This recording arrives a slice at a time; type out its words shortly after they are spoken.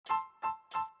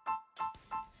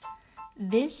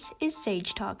This is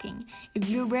Sage Talking. If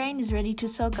your brain is ready to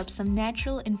soak up some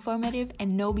natural, informative,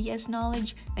 and no BS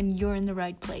knowledge, then you're in the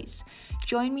right place.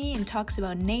 Join me in talks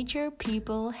about nature,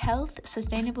 people, health,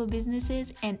 sustainable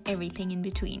businesses, and everything in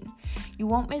between. You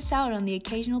won't miss out on the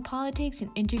occasional politics and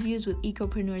interviews with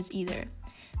ecopreneurs either.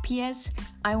 P.S.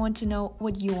 I want to know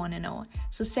what you want to know.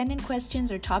 So send in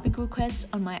questions or topic requests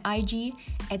on my IG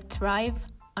at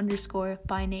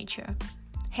thrive_by nature.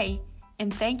 Hey,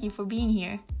 and thank you for being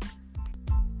here.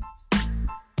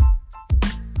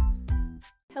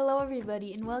 Hello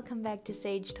everybody and welcome back to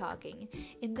Sage Talking.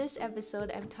 In this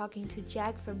episode I'm talking to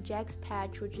Jack from Jack's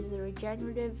Patch, which is a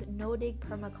regenerative no-dig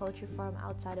permaculture farm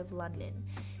outside of London.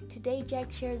 Today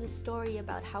Jack shares a story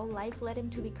about how life led him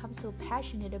to become so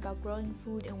passionate about growing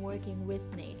food and working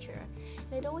with nature.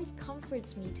 And it always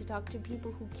comforts me to talk to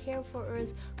people who care for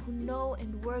Earth, who know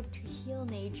and work to heal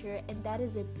nature, and that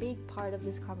is a big part of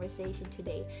this conversation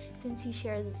today, since he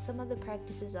shares some of the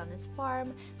practices on his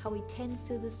farm, how he tends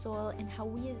to the soil, and how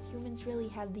we as humans really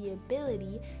have the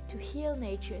ability to heal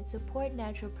nature and support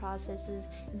natural processes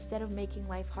instead of making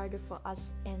life harder for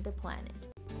us and the planet.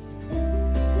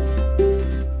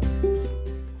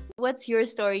 What's your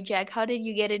story, Jack? How did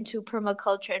you get into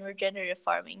permaculture and regenerative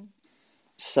farming?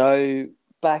 So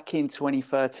back in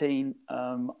 2013,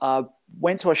 I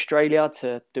went to Australia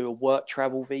to do a work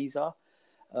travel visa.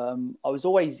 I was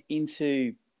always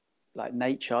into like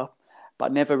nature,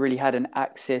 but never really had an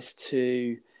access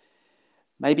to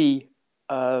maybe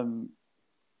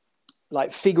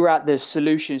like figure out the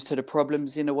solutions to the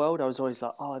problems in the world. I was always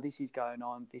like, oh, this is going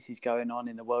on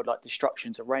in the world, like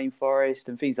destruction to rainforest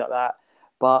and things like that.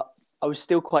 But I was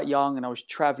still quite young and I was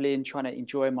traveling, trying to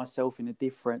enjoy myself in a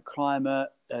different climate,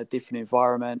 a different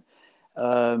environment.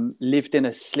 Lived in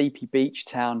a sleepy beach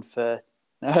town for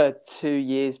 2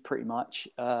 years, pretty much.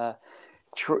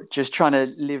 Just trying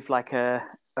to live like a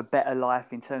better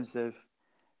life in terms of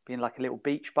being like a little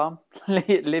beach bum,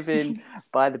 living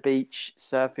by the beach,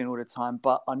 surfing all the time.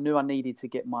 But I knew I needed to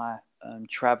get my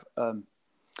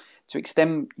to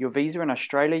extend your visa in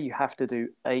Australia, you have to do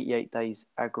 88 days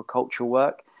agricultural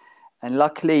work. And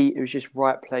luckily, it was just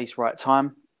right place, right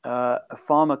time. A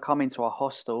farmer come into our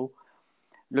hostel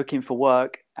looking for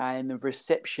work, and the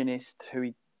receptionist who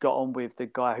he got on with, the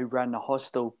guy who ran the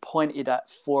hostel, pointed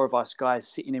at 4 of us guys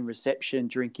sitting in reception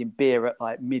drinking beer at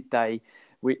like midday,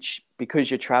 which because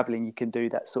you're traveling, you can do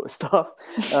that sort of stuff.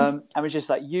 And was just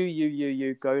like,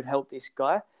 you go and help this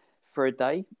guy for a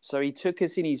day. So he took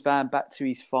us in his van back to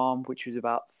his farm, which was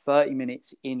about 30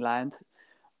 minutes inland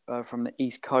from the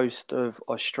east coast of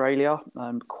Australia,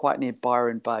 quite near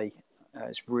Byron Bay.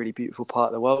 It's a really beautiful part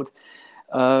of the world.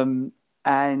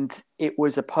 And it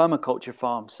was a permaculture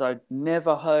farm. So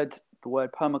never heard the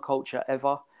word permaculture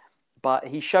ever, but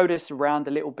he showed us around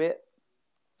a little bit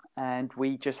and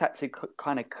we just had to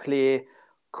kind of clear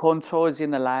contours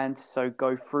in the land. So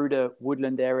go through the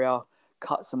woodland area,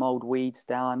 cut some old weeds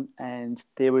down, and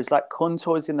there was like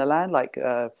contours in the land, like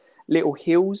little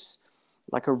hills,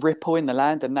 like a ripple in the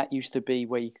land, and that used to be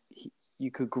where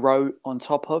you could grow on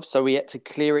top of. So we had to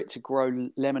clear it to grow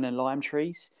lemon and lime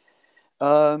trees.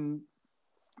 But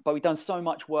we'd done so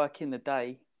much work in the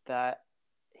day that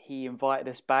he invited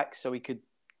us back so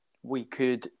we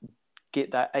could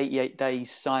get that 88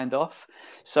 days signed off.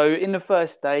 So in the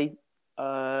first day,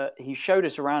 he showed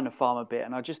us around the farm a bit,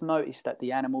 and I just noticed that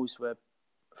the animals were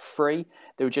free.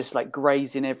 They were just like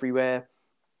grazing everywhere.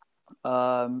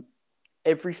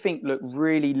 Everything looked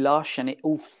really lush and it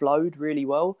all flowed really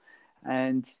well.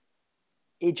 And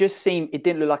it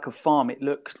didn't look like a farm. It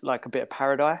looked like a bit of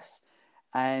paradise.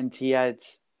 And he had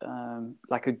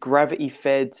like a gravity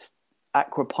fed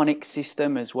aquaponics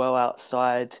system as well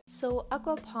outside. So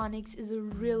aquaponics is a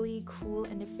really cool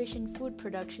and efficient food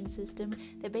production system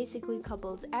that basically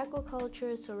couples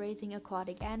aquaculture, so raising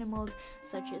aquatic animals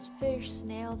such as fish,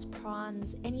 snails,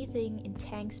 prawns, anything in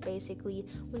tanks basically,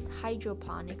 with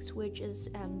hydroponics, which is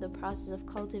the process of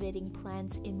cultivating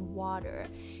plants in water.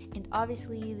 And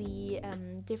obviously the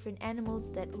different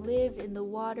animals that live in the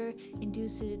water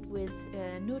induce it with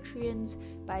nutrients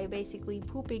by basically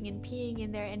pooping and peeing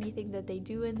in there, anything that they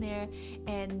do in there,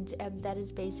 and that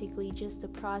is basically just the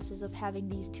process of having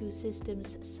these two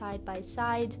systems side by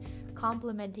side,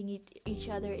 complementing each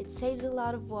other. It saves a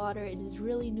lot of water. It is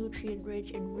really nutrient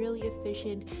rich and really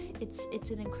efficient. It's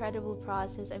an incredible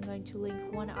process. I'm going to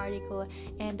link one article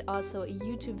and also a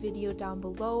YouTube video down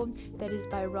below that is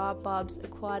by Rob Bob's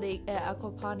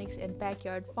Aquaponics and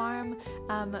Backyard Farm,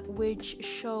 which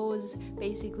shows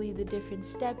basically the different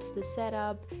steps, the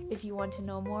setup, if you want to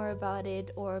know more about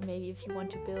it, or maybe if you want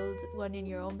to build one in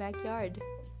your own backyard.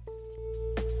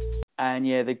 And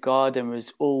yeah, the garden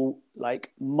was all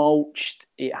like mulched.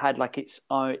 It had like its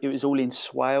own, it was all in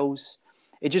swales.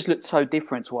 It just looked so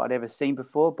different to what I'd ever seen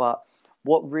before. But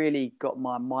what really got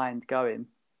my mind going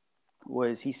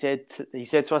was he said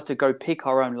to us to go pick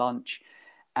our own lunch,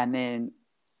 and then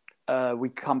we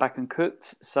come back and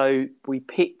cooked. So we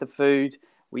picked the food,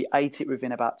 we ate it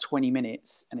within about 20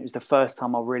 minutes, and it was the first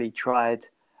time I really tried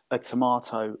a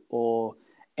tomato or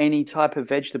any type of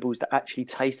vegetables that actually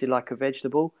tasted like a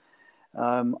vegetable.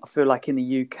 I feel like in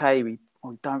the UK, we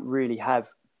don't really have,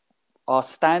 our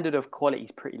standard of quality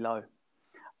is pretty low,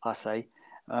 I say.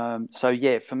 So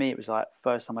yeah, for me, it was like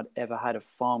first time I'd ever had a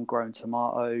farm grown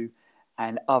tomato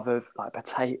and other like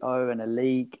potato and a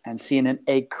leek, and seeing an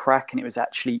egg crack and it was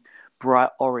actually bright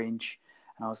orange.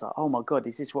 And I was like, oh my God,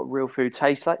 is this what real food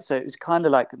tastes like? So it was kind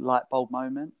of like a light bulb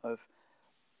moment of,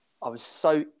 I was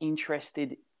so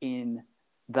interested in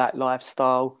that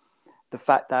lifestyle. The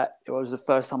fact that it was the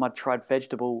first time I'd tried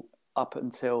vegetable up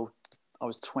until I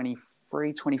was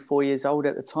 23, 24 years old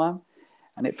at the time.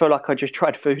 And it felt like I just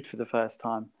tried food for the first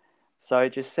time. So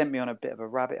it just sent me on a bit of a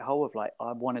rabbit hole of like,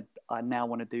 I now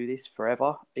want to do this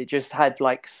forever. It just had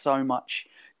like so much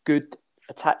good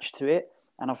attached to it.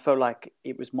 And I felt like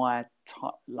it was my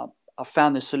time. Like, I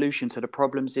found the solution to the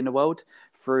problems in the world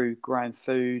through growing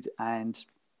food and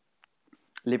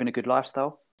living a good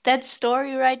lifestyle. That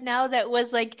story right now, that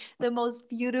was like the most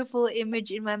beautiful image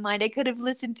in my mind. I could have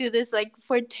listened to this like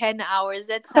for 10 hours.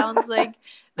 That sounds like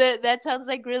that sounds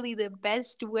like really the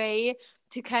best way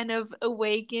to kind of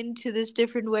awaken to this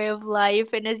different way of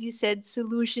life, and as you said,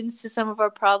 solutions to some of our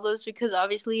problems, because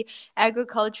obviously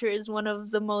agriculture is one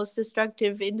of the most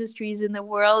destructive industries in the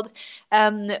world.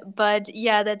 But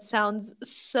yeah, that sounds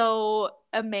so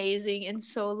amazing and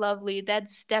so lovely.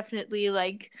 That's definitely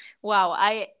like, wow,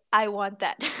 I want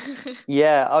that.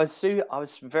 Yeah, I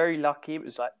was very lucky. It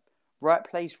was like right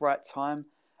place, right time.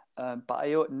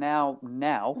 But now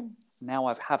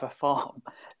I have a farm.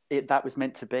 That was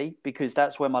meant to be, because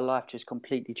that's where my life just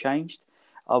completely changed.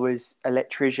 I was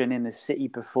electrician in the city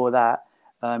before that,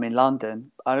 in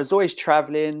London. I was always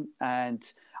traveling,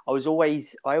 and I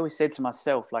always said to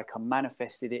myself, like, I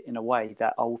manifested it in a way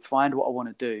that I will find what I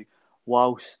want to do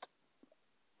whilst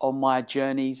on my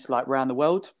journeys, like around the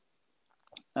world.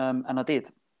 And I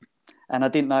did. And I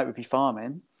didn't know it would be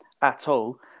farming at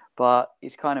all, but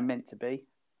it's kind of meant to be.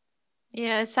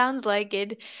 Yeah, it sounds like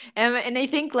it. And I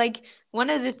think like one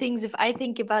of the things, if I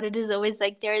think about it, is always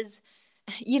like there's,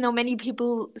 many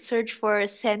people search for a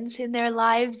sense in their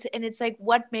lives, and it's like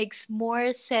what makes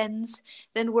more sense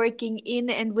than working in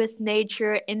and with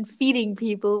nature and feeding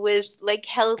people with like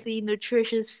healthy,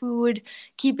 nutritious food,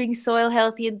 keeping soil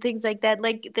healthy and things like that.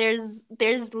 Like there's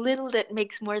little that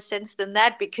makes more sense than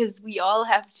that, because we all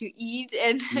have to eat,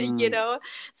 and Mm.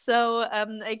 so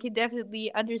I can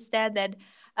definitely understand that.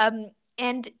 Um,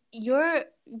 and your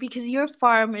because your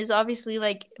farm is obviously,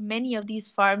 like many of these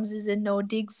farms, is a no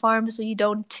dig farm, so you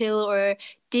don't till or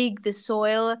dig the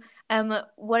soil.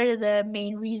 What are the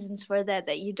main reasons for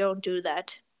that you don't do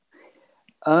that?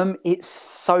 It's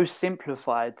so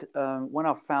simplified. When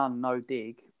I found no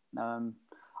dig, I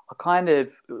kind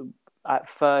of at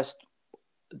first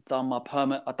I've done a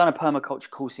permaculture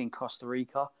course in Costa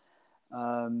Rica.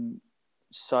 Um,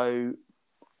 so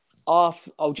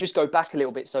I'll just go back a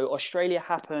little bit. So Australia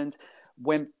happened,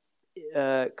 went,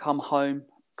 come home,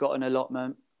 got an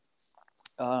allotment,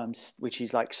 which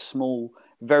is like small,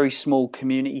 very small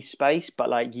community space, but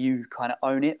like you kind of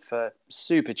own it for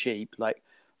super cheap, like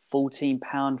 £14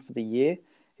 for the year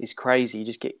is crazy. You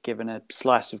just get given a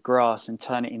slice of grass and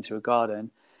turn it into a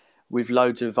garden with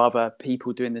loads of other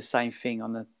people doing the same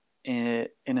thing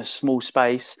in a small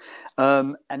space.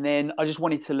 And then I just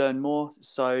wanted to learn more,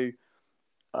 so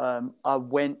I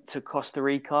went to Costa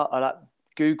Rica. I like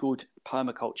Googled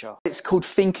permaculture. It's called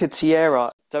Finca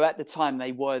Tierra. So at the time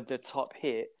they were the top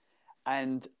hit.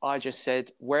 And I just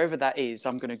said, wherever that is,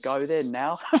 I'm going to go there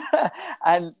now.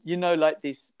 And, like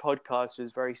this podcast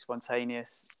was very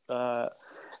spontaneous.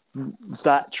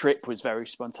 That trip was very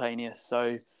spontaneous.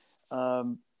 So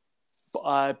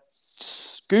I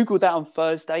Googled that on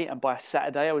Thursday, and by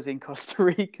Saturday I was in Costa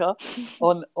Rica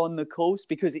on the course,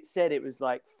 because it said it was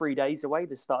like 3 days away,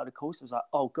 the start of the course. I was like,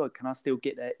 oh God, can I still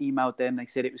get there? Emailed them. They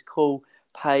said it was cool,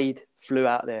 paid, flew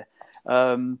out there.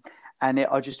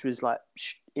 I just was like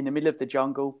in the middle of the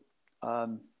jungle,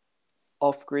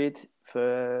 off grid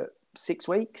for 6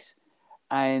 weeks.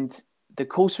 And the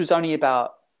course was only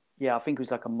about, I think it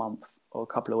was like a month or a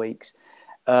couple of weeks.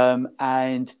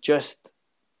 And just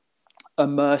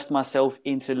immersed myself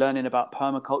into learning about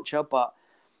permaculture. But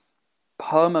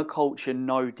permaculture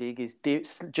no dig is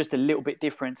just a little bit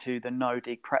different to the no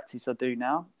dig practice I do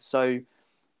now. So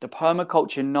the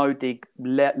permaculture no dig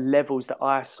levels that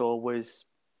I saw was,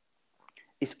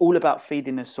 it's all about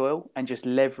feeding the soil and just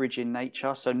leveraging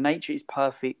nature. So nature is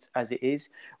perfect as it is.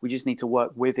 We just need to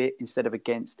work with it instead of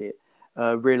against it.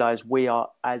 Realize we are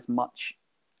as much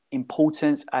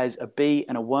importance as a bee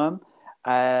and a worm.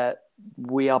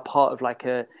 We are part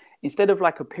of instead of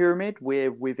like a pyramid,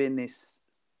 we're within this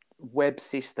web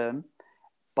system.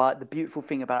 But the beautiful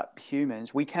thing about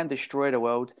humans, we can destroy the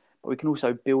world, but we can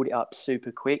also build it up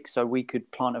super quick. So we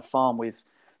could plant a farm with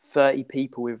 30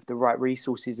 people with the right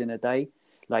resources in a day.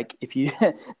 Like if you,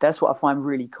 that's what I find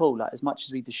really cool. Like as much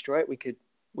as we destroy it, we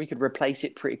could replace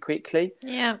it pretty quickly.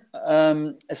 Yeah.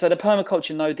 So the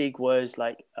permaculture no dig was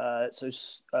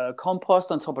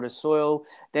compost on top of the soil.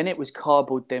 Then it was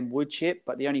cardboard, then wood chip.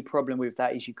 But the only problem with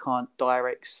that is you can't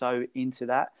direct sow into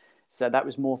that. So that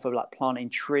was more for like planting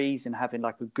trees and having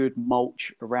like a good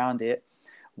mulch around it,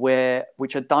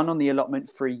 which I'd done on the allotment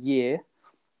for a year,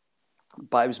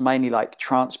 but it was mainly like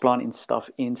transplanting stuff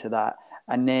into that.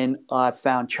 And then I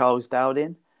found Charles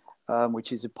Dowding,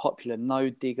 which is a popular no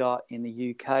digger in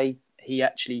the UK. He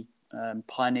actually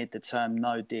pioneered the term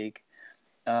no dig.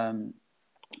 And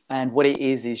what it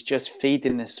is just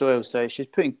feeding the soil. So it's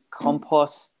just putting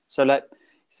compost. So like,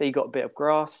 say you got a bit of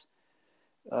grass,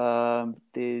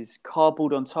 there's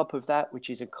cardboard on top of that, which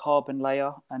is a carbon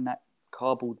layer, and that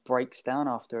cardboard breaks down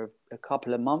after a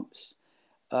couple of months.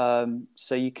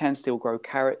 So you can still grow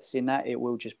carrots in that. It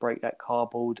will just break that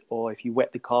cardboard, or if you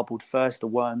wet the cardboard first, the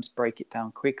worms break it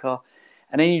down quicker.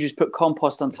 And then you just put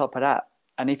compost on top of that.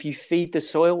 And if you feed the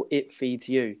soil, it feeds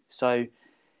you. So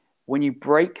when you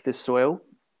break the soil,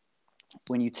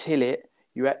 when you till it,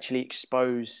 you actually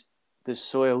expose the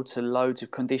soil to loads of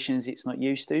conditions it's not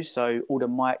used to. So all the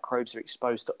microbes are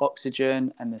exposed to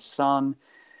oxygen and the sun.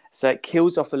 So it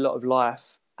kills off a lot of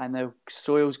life, and the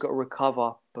soil's got to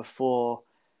recover before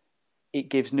it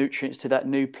gives nutrients to that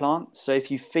new plant. So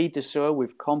if you feed the soil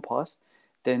with compost,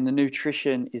 then the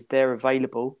nutrition is there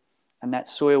available, and that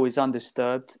soil is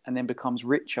undisturbed and then becomes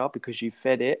richer because you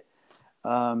fed it.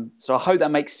 So I hope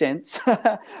that makes sense.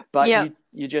 But Yeah.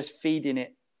 you're just feeding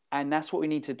it. And that's what we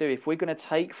need to do. If we're going to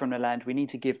take from the land, we need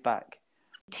to give back.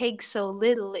 Take so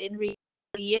little in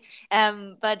reality,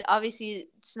 but obviously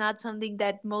it's not something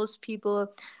that most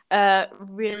people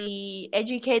really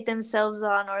educate themselves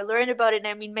on or learn about it.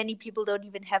 I mean, many people don't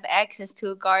even have access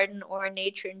to a garden or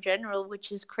nature in general,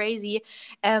 which is crazy.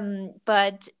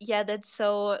 But yeah, that's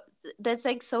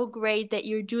like so great that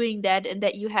you're doing that, and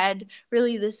that you had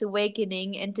really this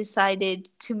awakening and decided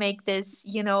to make this,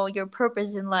 your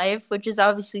purpose in life, which is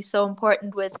obviously so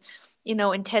important with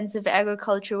intensive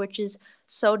agriculture, which is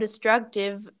so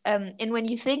destructive. And when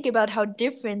you think about how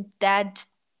different that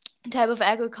type of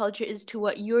agriculture is to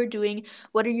what you're doing,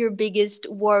 what are your biggest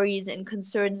worries and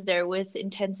concerns there with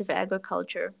intensive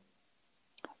agriculture?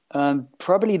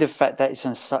 Probably the fact that it's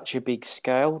on such a big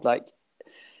scale. Like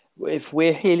if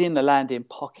we're healing the land in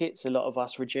pockets, a lot of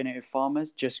us regenerative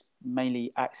farmers, just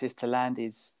mainly access to land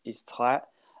is tight.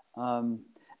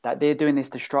 That they're doing this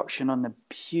destruction on a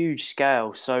huge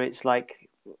scale. So it's like,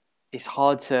 it's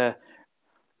hard to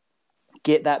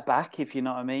get that back, if you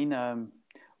know what I mean.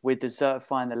 With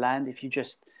desertifying the land, if you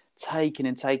just taking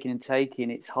and taking and taking,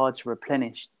 it's hard to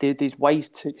replenish. There's ways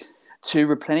to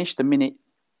replenish. The minute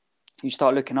you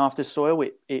start looking after soil,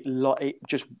 it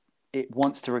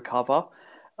wants to recover.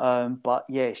 But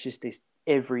yeah, it's just this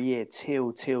every year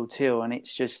till, and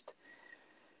it's just,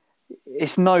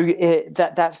 that's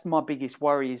my biggest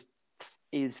worry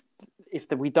is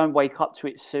if we don't wake up to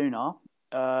it sooner,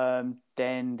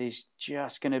 then there's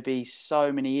just going to be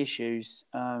so many issues,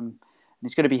 and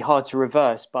it's going to be hard to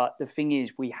reverse. But the thing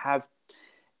is,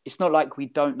 it's not like we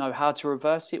don't know how to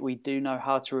reverse it. We do know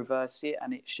how to reverse it,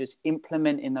 and it's just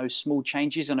implementing those small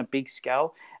changes on a big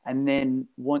scale. And then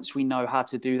once we know how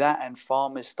to do that, and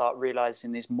farmers start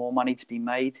realizing there's more money to be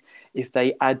made if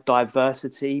they add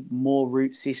diversity, more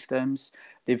root systems,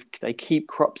 they keep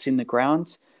crops in the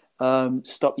ground,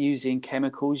 stop using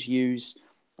chemicals, use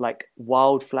like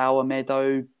wildflower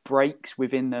meadow breaks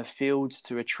within the fields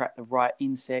to attract the right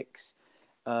insects.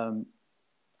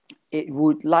 It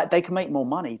would, like, they can make more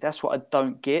money. That's what I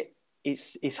don't get.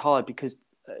 It's hard because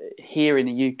here in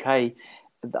the UK,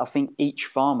 I think each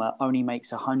farmer only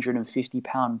makes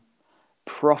 £150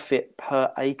 profit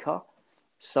per acre.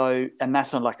 So, and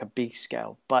that's on like a big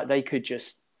scale, but they could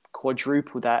just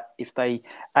quadruple that if they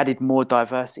added more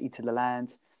diversity to the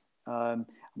land. I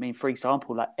mean, for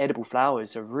example, like edible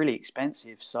flowers are really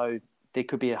expensive. So there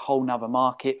could be a whole nother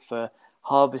market for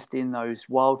harvesting those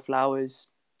wildflowers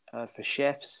for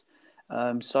chefs.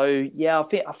 So yeah,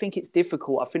 I think it's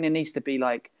difficult. I think there needs to be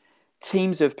like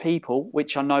teams of people,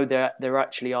 which I know there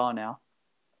actually are now,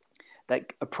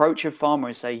 that approach a farmer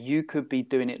and say, you could be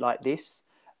doing it like this,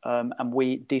 and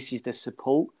this is the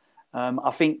support.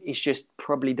 I think it's just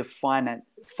probably the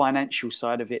financial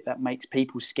side of it that makes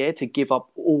people scared to give up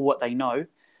all what they know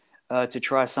to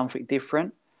try something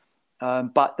different.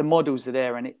 But the models are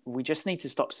there, and we just need to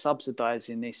stop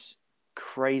subsidizing this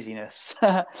craziness.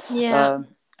 Yeah.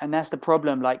 And that's the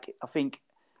problem. Like, I think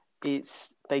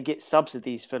they get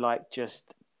subsidies for like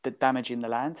just the damaging the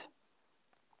land.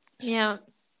 Yeah.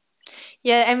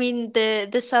 Yeah, I mean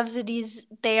the subsidies,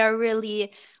 they are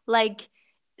really like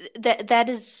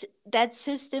that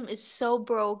system is so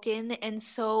broken and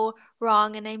so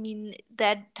wrong. And I mean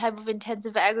that type of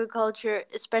intensive agriculture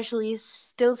especially is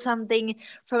still something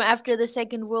from after the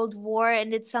Second World War,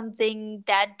 and it's something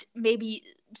that maybe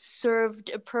served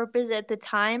a purpose at the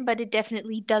time, but it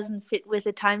definitely doesn't fit with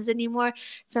the times anymore.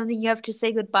 It's something you have to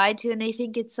say goodbye to. And I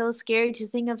think it's so scary to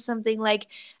think of something like,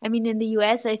 I mean, in the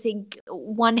US, I think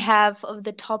one half of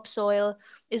the topsoil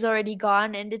is already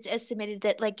gone, and it's estimated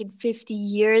that like in 50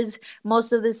 years,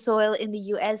 most of the soil in the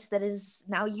US that is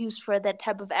now used for that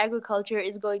type of agriculture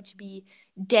is going to be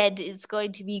dead. It's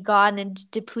going to be gone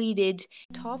and depleted.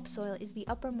 Topsoil is the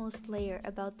uppermost layer,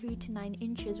 about 3 to 9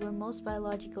 inches, where most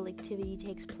biological activity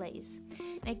takes place.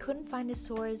 And I couldn't find a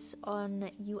source on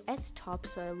US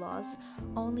topsoil loss,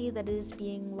 only that it is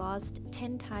being lost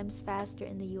 10 times faster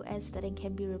in the US than it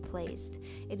can be replaced.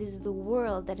 It is the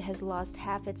world that has lost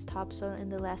half its topsoil in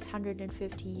the last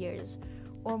 150 years.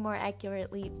 Or more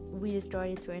accurately, we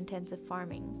destroyed it through intensive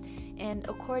farming. And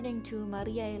according to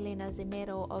Maria Elena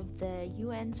Zemero of the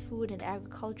UN's Food and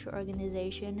Agriculture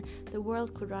Organization, the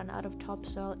world could run out of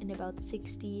topsoil in about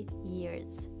 60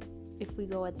 years, if we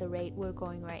go at the rate we're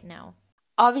going right now.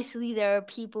 Obviously, there are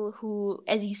people who,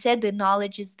 as you said, the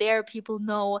knowledge is there. People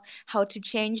know how to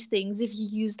change things. If you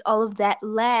used all of that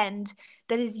land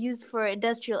that is used for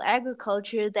industrial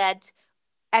agriculture that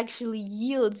actually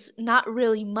yields not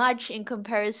really much in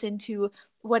comparison to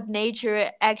what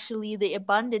nature actually, the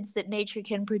abundance that nature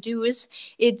can produce,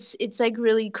 it's like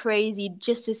really crazy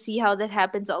just to see how that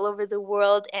happens all over the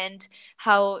world, and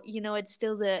how, you know, it's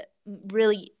still the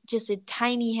really just a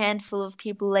tiny handful of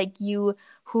people like you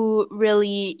who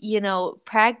really, you know,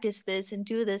 practice this and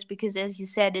do this, because as you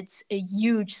said, it's a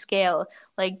huge scale.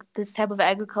 Like, this type of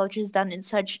agriculture is done in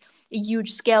such a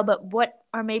huge scale. But what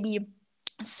are maybe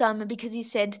some, because you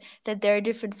said that there are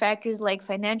different factors like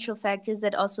financial factors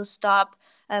that also stop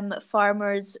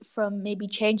farmers from maybe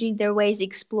changing their ways,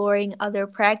 exploring other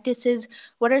practices.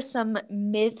 What are some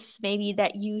myths maybe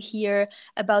that you hear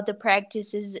about the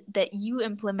practices that you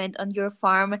implement on your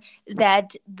farm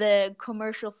that the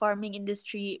commercial farming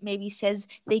industry maybe says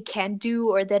they can't do,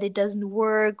 or that it doesn't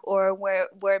work, or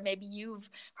where maybe you've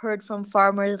heard from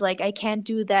farmers like, I can't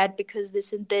do that because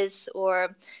this and this,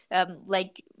 or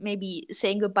like maybe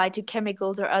saying goodbye to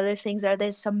chemicals or other things? Are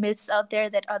there some myths out there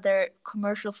that other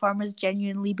commercial farmers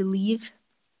genuinely believe?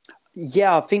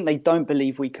 Yeah, I think they don't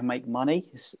believe we can make money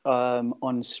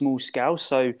on small scale.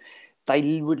 So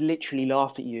they would literally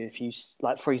laugh at you if you,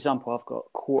 like, for example, I've got a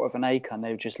quarter of an acre, and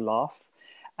they would just laugh.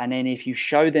 And then if you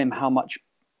show them how much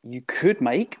you could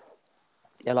make,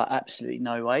 they're like, absolutely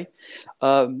no way.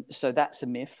 So that's a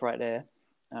myth right there.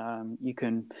 You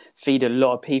can feed a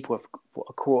lot of people with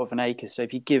a quarter of an acre. So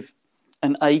if you give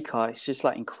an acre, it's just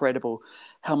like incredible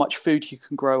how much food you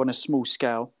can grow on a small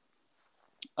scale.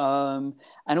 And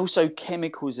also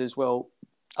chemicals as well.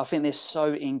 I think they're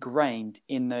so ingrained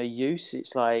in their use.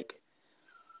 It's like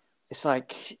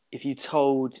if you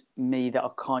told me that I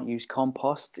can't use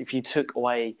compost, if you took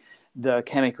away the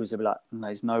chemicals, I'd be like,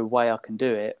 there's no way I can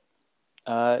do it.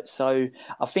 So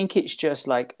I think it's just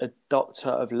like a doctor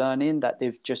of learning that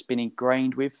they've just been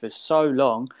ingrained with for so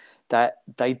long that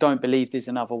they don't believe there's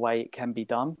another way it can be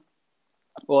done,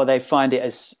 or they find it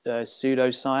as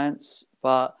pseudoscience.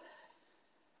 But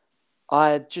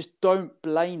I just don't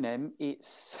blame them.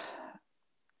 It's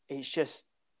just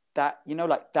that, you know,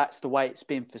 like, that's the way it's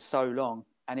been for so long.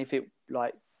 And if it,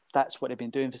 like, that's what they've been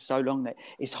doing for so long, that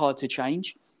it's hard to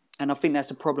change. And I think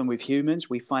that's a problem with humans.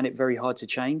 We find it very hard to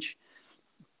change.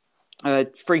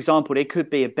 For example, there could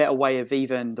be a better way of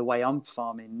even the way I'm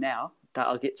farming now that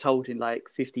I'll get told in like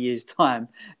 50 years time.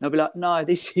 And I'll be like, no,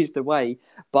 this is the way.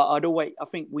 But I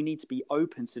think we need to be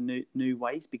open to new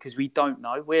ways, because we don't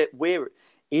know. We're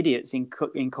idiots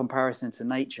in comparison to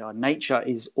nature. Nature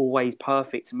is always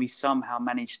perfect, and we somehow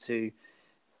manage to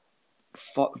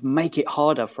make it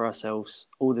harder for ourselves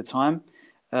all the time.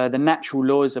 The natural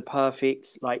laws are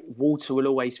perfect. Like, water will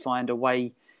always find a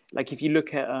way. Like, if you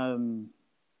look at,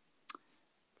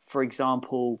 for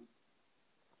example,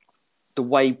 the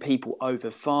way people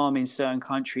over farm in certain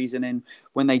countries, and then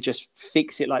when they just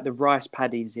fix it, like the rice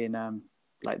paddies in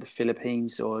like the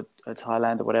Philippines or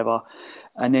Thailand or whatever,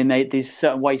 and then there's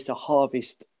certain ways to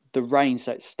harvest the rain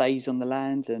so it stays on the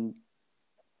land. And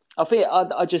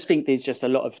I just think there's just a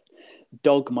lot of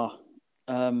dogma.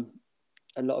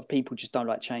 A lot of people just don't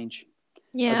like change.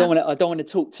 Yeah. I don't want to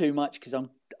talk too much because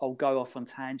I'll go off on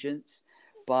tangents,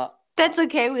 but that's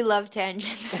okay. We love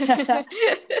tangents.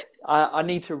 I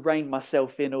need to rein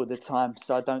myself in all the time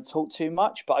so I don't talk too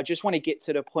much. But I just want to get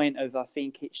to the point of, I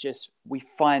think it's just we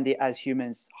find it as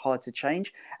humans hard to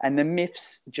change, and the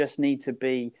myths just need to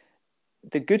be.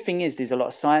 The good thing is there's a lot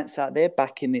of science out there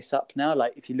backing this up now.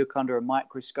 Like if you look under a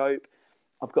microscope,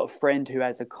 I've got a friend who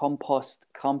has a compost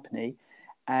company,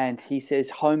 and he says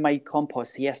homemade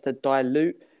compost, he has to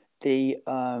dilute the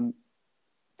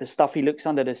stuff he looks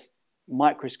under this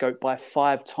microscope by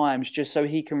 5 times just so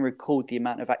he can record the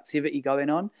amount of activity going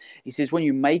on. He says when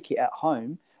you make it at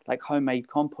home, like homemade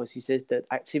compost, he says that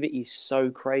activity is so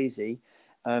crazy,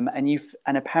 and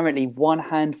apparently one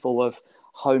handful of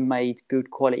homemade good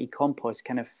quality compost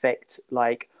can affect,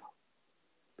 like,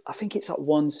 I think it's like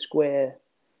 1 square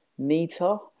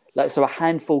meter, like, so a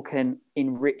handful can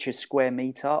enrich a square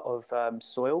meter of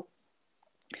soil.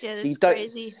 Yeah, that's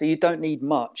crazy. So you don't need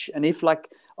much. And if like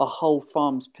a whole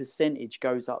farm's percentage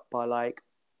goes up by like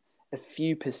a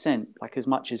few percent, like as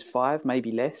much as 5,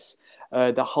 maybe less,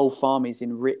 the whole farm is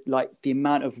like the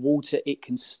amount of water it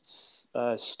can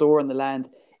store on the land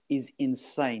is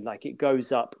insane. Like it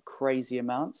goes up crazy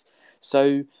amounts.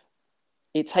 So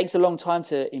it takes a long time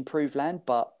to improve land,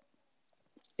 but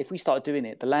if we start doing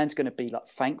it, the land's going to be like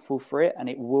thankful for it and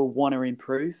it will want to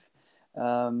improve.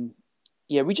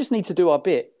 Yeah, we just need to do our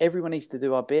bit. Everyone needs to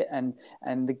do our bit. And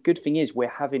the good thing is we're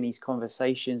having these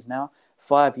conversations now.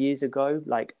 5 years ago,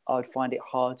 like I'd find it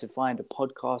hard to find a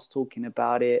podcast talking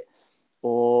about it,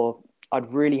 or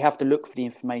I'd really have to look for the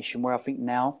information, where I think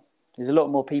now there's a lot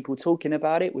more people talking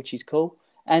about it, which is cool.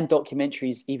 And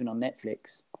documentaries even on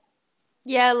Netflix.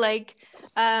 Yeah, like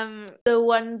the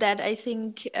one that I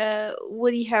think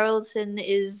Woody Harrelson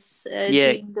is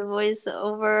doing the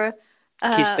voiceover.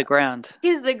 Kiss the Ground.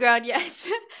 Kiss the Ground, yes.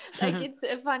 Like it's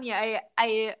funny.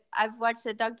 I've watched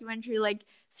that documentary like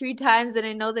 3 times and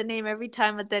I know the name every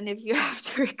time, but then if you have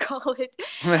to recall it.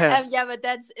 Yeah, but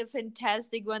that's a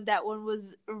fantastic one. That one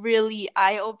was really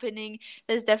eye-opening.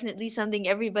 That's definitely something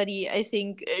everybody, I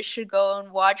think, should go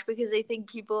and watch, because I think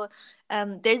people,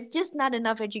 there's just not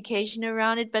enough education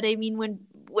around it. But I mean, when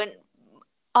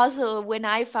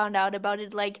I found out about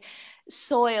it, like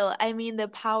soil, I mean the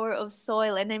power of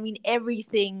soil, and I mean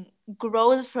everything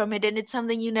grows from it, and it's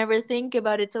something you never think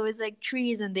about. It's always like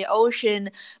trees and the ocean,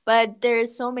 but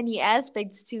there's so many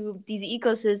aspects to these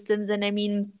ecosystems, and I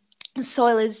mean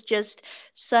soil is just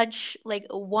such like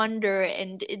a wonder,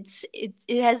 and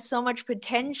it has so much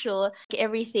potential.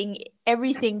 Everything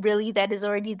really that is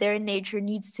already there in nature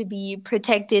needs to be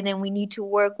protected, and we need to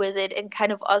work with it, and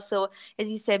kind of also, as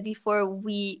you said before,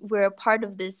 we're a part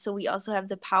of this, so we also have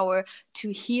the power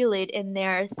to heal it. And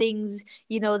there are things,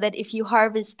 that if you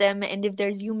harvest them and if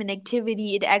there's human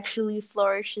activity, it actually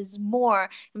flourishes more.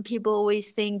 And people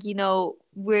always think,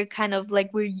 we're kind of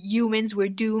like, we're humans, we're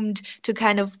doomed to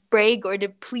kind of break or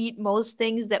deplete most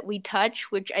things that we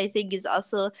touch, which I think is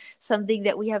also something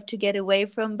that we have to get away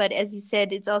from. But as you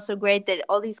said, it's also great that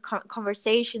all these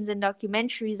conversations and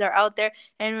documentaries are out there.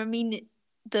 And I mean,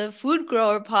 the Food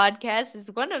Grower podcast is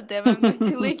one of them. I'm going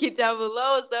to link it down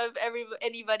below, so if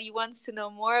anybody wants to know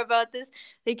more about this,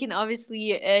 they can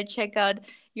obviously check out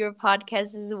your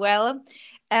podcast as well.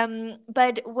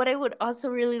 But what I would also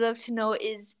really love to know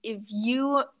is if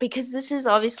you, because this is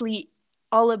obviously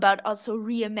all about also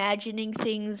reimagining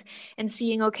things and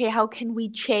seeing, okay, how can we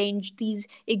change these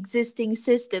existing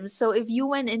systems? So if you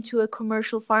went into a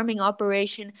commercial farming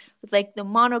operation with like the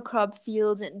monocrop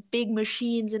fields and big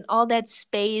machines and all that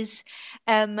space,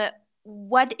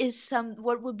 what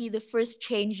would be the first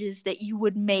changes that you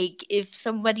would make if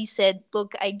somebody said,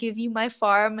 look, I give you my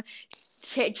farm,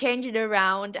 change it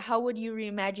around? How would you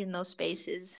reimagine those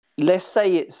spaces? Let's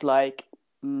say it's like,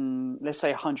 let's say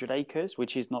 100 acres,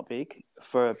 which is not big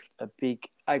for a big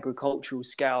agricultural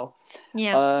scale.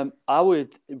 Yeah. I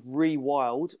would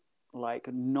rewild like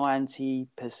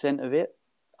 90% of it.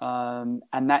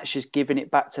 And that's just giving it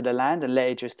back to the land and let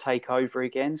it just take over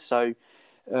again. So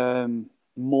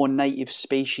more native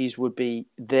species would be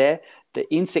there. The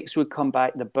insects would come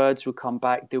back, the birds would come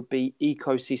back, there'll be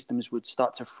ecosystems would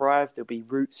start to thrive, there'll be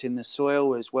roots in the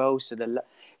soil as well, so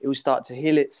it will start to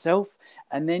heal itself.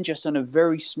 And then just on a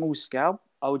very small scale,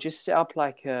 I would just set up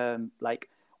like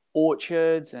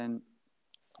orchards and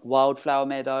wildflower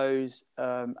meadows,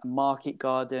 a market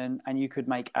garden, and you could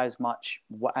make as much,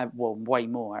 well, way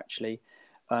more actually,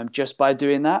 just by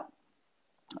doing that.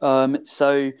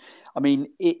 So, I mean,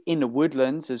 in the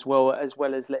woodlands as well as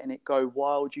letting it go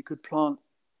wild, you could plant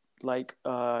like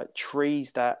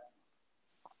trees that,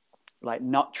 like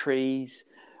nut trees.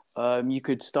 You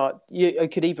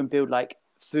could even build like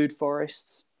food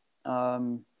forests,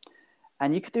 and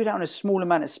you could do that on a small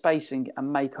amount of space and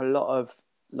make a lot of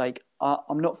like.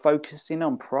 I'm not focusing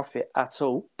on profit at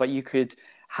all, but you could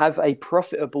have a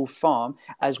profitable farm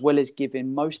as well as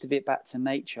giving most of it back to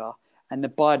nature, and the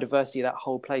biodiversity of that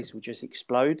whole place will just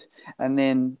explode. And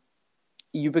then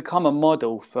you become a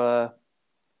model for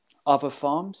other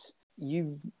farms.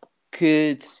 You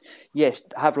could, yes,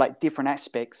 have like different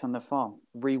aspects on the farm: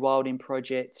 rewilding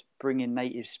project, bringing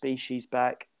native species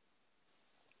back,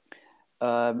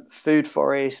 food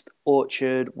forest,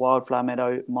 orchard, wildflower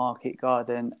meadow, market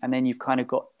garden, and then you've kind of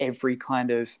got every kind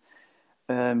of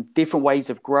different ways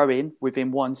of growing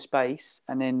within one space,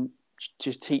 and then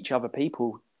just teach other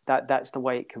people that that's the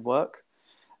way it could work.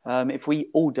 If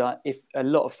a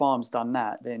lot of farms done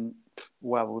that, then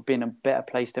well, we've been in a better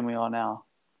place than we are now.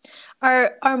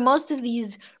 Are most of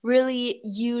these really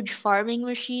huge farming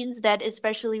machines that,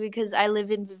 especially because I live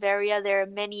in Bavaria, there are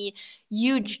many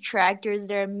huge tractors,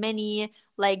 there are many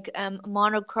like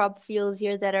monocrop fields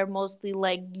here that are mostly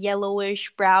like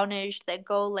yellowish, brownish that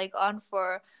go like on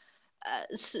for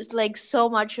like so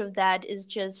much of that is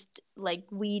just like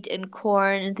wheat and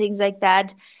corn and things like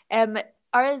that. Um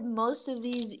are most of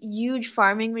these huge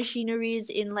farming machineries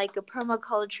in like a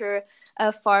permaculture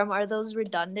farm, are those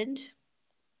redundant?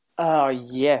 Oh,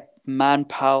 yeah.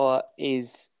 Manpower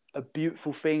is a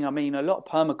beautiful thing. I mean, a lot of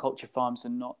permaculture farms are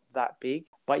not that big,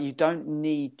 but you don't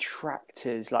need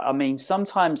tractors. Like, I mean,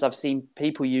 sometimes I've seen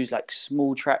people use like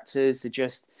small tractors to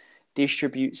just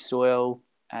distribute soil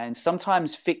and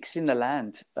sometimes fixing the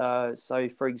land. So,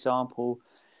 for example,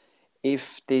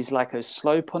 if there's like a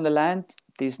slope on the land,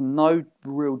 there's no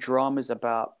real dramas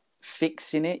about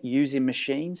fixing it using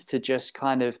machines to just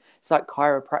kind of, it's like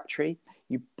chiropractic.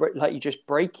 You just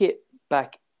break it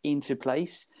back into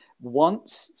place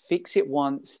once, fix it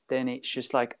once, then it's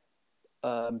just like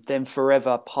then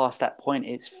forever past that point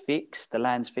it's fixed, the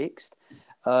land's fixed.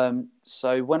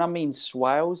 So when I mean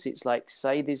swales, it's like,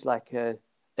 say there's like a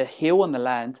hill on the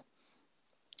land,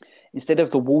 instead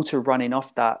of the water running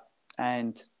off that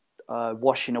and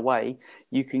washing away,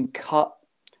 you can cut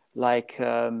like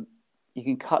I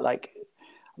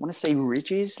want to say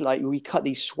ridges. Like we cut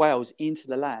these swales into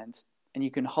the land, and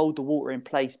you can hold the water in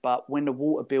place. But when the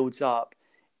water builds up,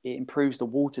 it improves the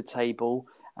water table,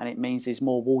 and it means there's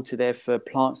more water there for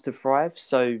plants to thrive.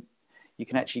 So you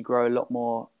can actually grow a lot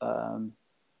more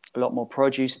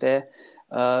produce there.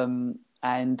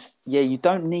 And yeah, you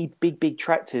don't need big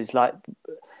tractors. Like,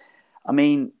 I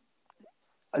mean,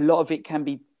 a lot of it can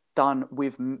be done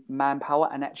with manpower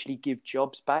and actually give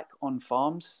jobs back on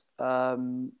farms.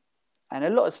 And a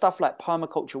lot of stuff like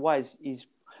permaculture wise is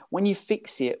when you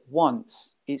fix it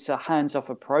once, it's a hands off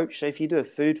approach. So if you do a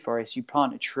food forest, you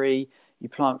plant a tree, you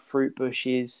plant fruit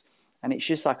bushes, and it's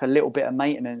just like a little bit of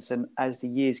maintenance. And as the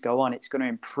years go on, it's going to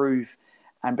improve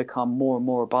and become more and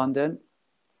more abundant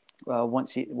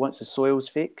once the soil's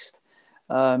fixed.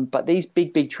 But these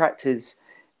big tractors,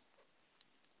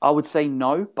 I would say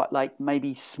no, but like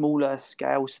maybe smaller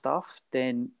scale stuff,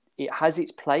 then it has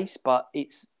its place, but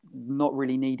it's not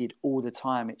really needed all the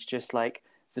time. It's just like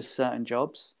for certain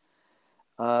jobs.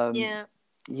 Um, Yeah.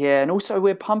 yeah, and also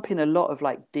we're pumping a lot of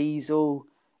like diesel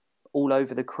all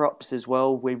over the crops as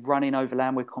well. We're running over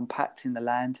land, we're compacting the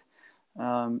land.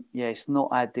 Yeah, it's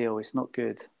not ideal. It's not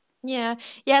good. Yeah.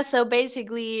 Yeah, so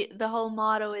basically the whole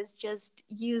motto is just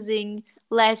using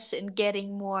less and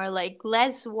getting more, like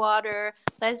less water,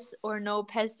 less or no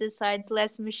pesticides,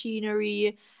 less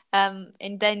machinery,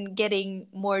 and then getting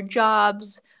more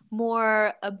jobs,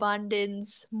 more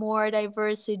abundance, more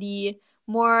diversity,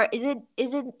 more isn't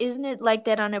it like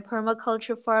that on a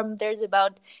permaculture farm there's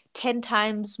about 10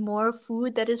 times more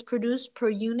food that is produced per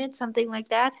unit, something like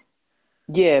that?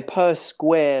 Yeah, per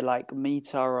square like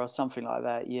meter or something like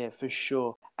that. Yeah, for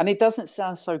sure. And it doesn't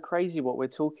sound so crazy what we're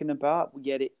talking about,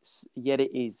 yet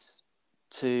it is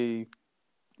to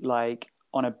like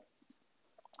on a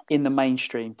in the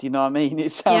mainstream. Do you know what I mean?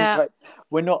 It sounds Yeah. like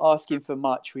we're not asking for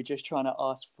much. We're just trying to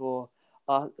ask for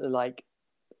like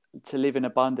to live in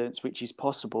abundance, which is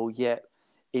possible, yet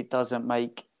it doesn't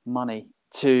make money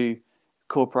to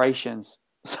corporations.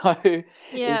 So Yeah.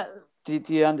 it's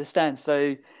do you understand?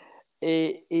 So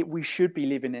we should be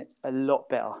living it a lot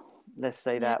better. Let's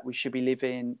say Yeah. that we should be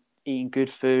living, eating good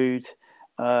food,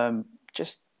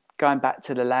 just going back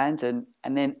to the land, and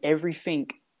then everything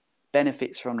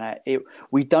benefits from that.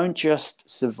 We don't just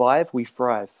survive, we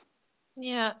thrive.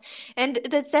 Yeah, and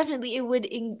that's definitely it would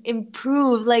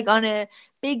improve like on a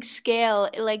big scale,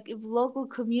 like if local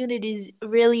communities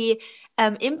really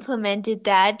implemented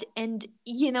that. And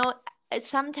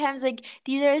sometimes like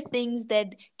these are things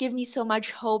that give me so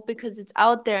much hope because it's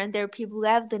out there and there are people who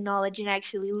have the knowledge and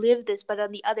actually live this. But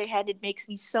on the other hand, it makes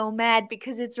me so mad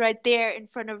because it's right there in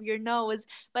front of your nose.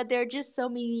 But there are just so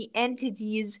many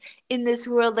entities in this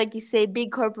world, like you say,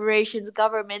 big corporations,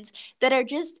 governments, that are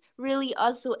just really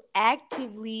also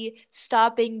actively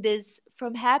stopping this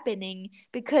from happening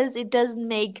because it doesn't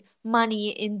make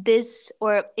money in this,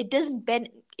 or it doesn't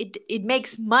it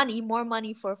makes money, more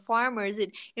money for farmers,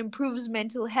 it improves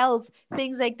mental health,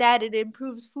 things like that, it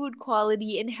improves food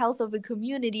quality and health of a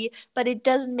community, but it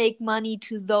doesn't make money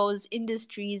to those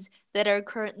industries that are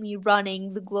currently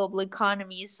running the global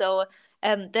economy. So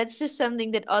that's just something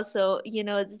that also,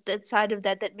 it's that side of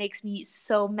that makes me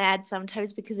so mad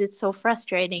sometimes because it's so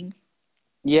frustrating.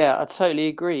 Yeah, I totally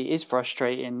agree. It is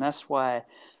frustrating. That's why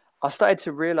I started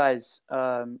to realize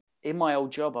in my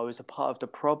old job, I was a part of the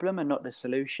problem and not the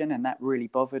solution, and that really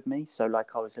bothered me. So,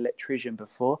 like, I was an electrician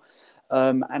before,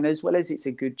 and as well as it's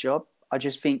a good job, I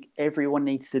just think everyone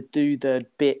needs to do the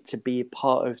bit to be a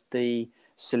part of the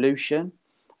solution,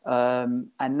 and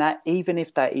that even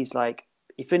if that is like,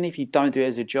 even if you don't do it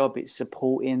as a job, it's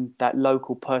supporting that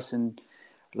local person,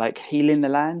 like healing the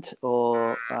land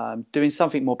or doing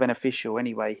something more beneficial.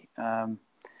 Anyway.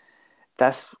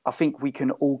 That's, I think we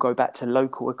can all go back to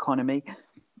local economy.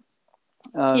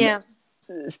 Um, Yeah.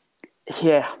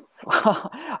 yeah,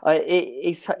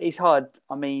 it's hard.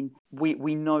 I mean,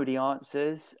 we know the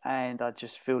answers, and I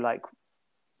just feel like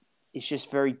it's just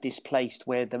very displaced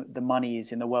where the money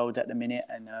is in the world at the minute.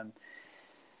 And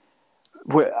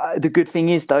the good thing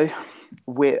is though,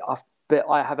 but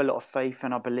I have a lot of faith,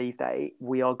 and I believe that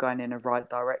we are going in the right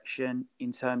direction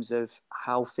in terms of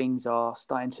how things are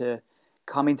starting to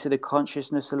come into the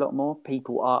consciousness a lot more.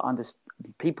 People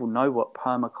know what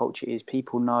permaculture is.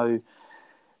 People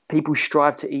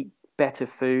strive to eat better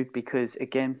food because,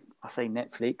 again, I say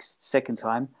Netflix, second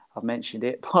time I've mentioned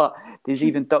it, but there's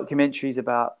even documentaries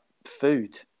about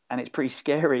food, and it's pretty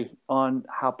scary on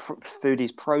how food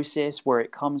is processed, where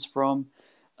it comes from.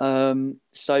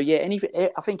 So yeah,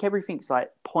 I think everything's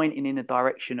like pointing in the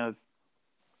direction of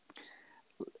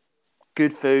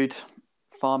good food,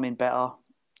 farming better,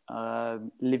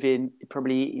 living,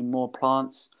 probably eating more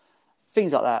plants,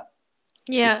 things like that.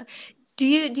 Yeah. It's Do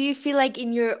you feel like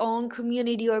in your own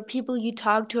community or people you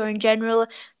talk to or in general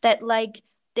that like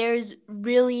there's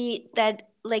really that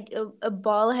like a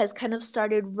ball has kind of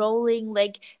started rolling,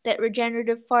 like that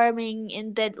regenerative farming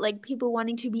and that like people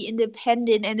wanting to be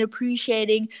independent and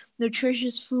appreciating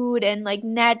nutritious food and like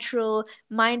natural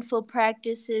mindful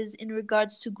practices in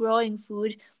regards to growing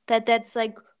food, that's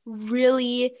like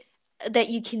really that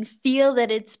you can feel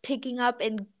that it's picking up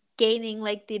and gaining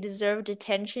like the deserved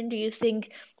attention? Do you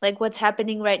think like what's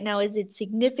happening right now, is it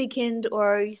significant,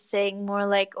 or are you saying more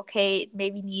like okay, it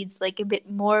maybe needs like a bit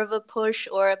more of a push,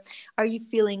 or are you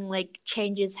feeling like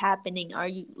changes happening? Are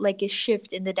you like a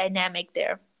shift in the dynamic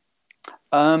there?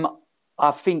 um, I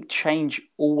think change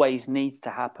always needs to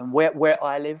happen. Where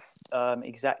I live,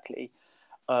 exactly,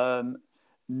 um,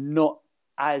 not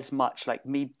as much like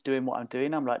me doing what I'm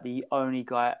doing. I'm like the only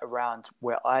guy around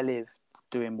where I live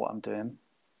doing what I'm doing.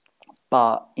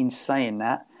 But in saying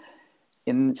that,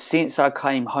 since I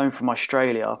came home from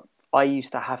Australia, I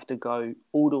used to have to go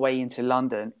all the way into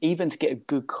London, even to get a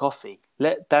good coffee.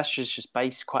 That's just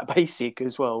quite basic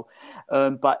as well.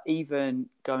 But even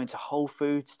going to Whole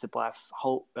Foods to buy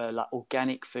whole like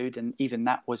organic food, and even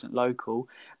that wasn't local.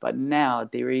 But now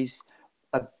there is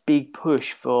a big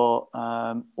push for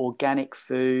organic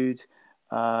food.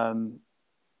 Um,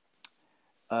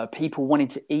 People wanting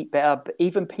to eat better, but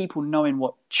even people knowing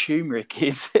what turmeric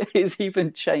is is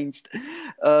even changed.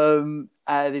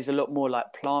 There's a lot more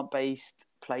like plant-based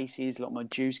places, a lot more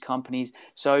juice companies.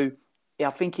 So yeah,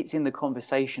 I think it's in the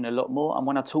conversation a lot more. And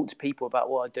when I talk to people about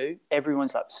what I do,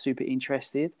 everyone's like super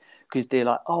interested because they're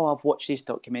like, "Oh, I've watched this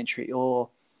documentary," or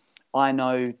 "I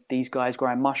know these guys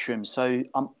growing mushrooms." So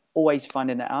I'm always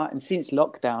finding that out. And since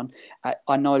lockdown,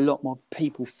 I know a lot more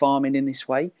people farming in this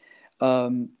way.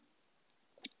 Um,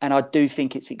 and I do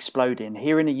think it's exploding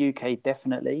here in the UK,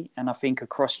 definitely, and I think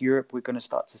across Europe we're going to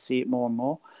start to see it more and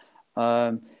more,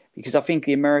 because I think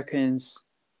the Americans,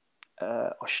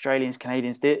 Australians,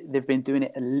 Canadians, they've been doing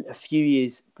it a few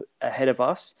years ahead of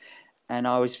us, and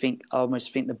I almost think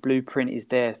the blueprint is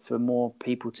there for more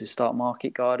people to start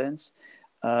market gardens.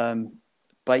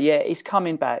 But yeah, it's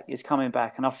coming back,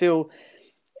 and I feel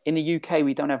in the UK,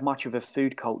 we don't have much of a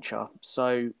food culture.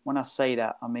 So when I say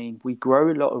that, I mean we can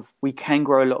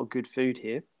grow a lot of good food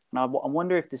here. And I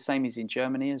wonder if the same is in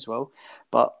Germany as well.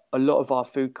 But a lot of our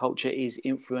food culture is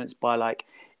influenced by like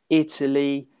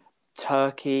Italy,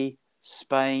 Turkey,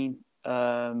 Spain,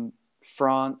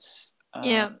 France,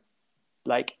 Yeah.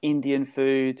 like Indian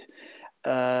food,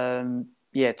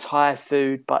 yeah, Thai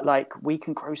food. But like we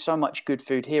can grow so much good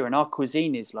food here, and our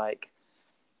cuisine is like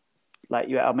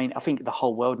yeah, I mean, I think the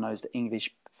whole world knows that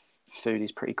English food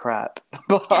is pretty crap,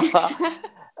 but like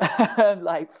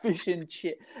like fish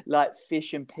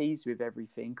and peas with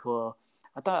everything, or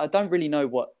I don't really know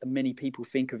what many people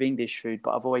think of English food,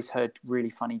 but I've always heard really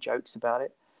funny jokes about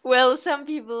it. Well, some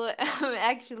people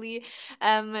actually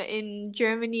in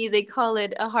Germany they call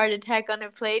it a heart attack on a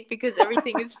plate because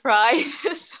everything is fried.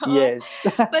 So, Yes.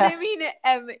 but I mean,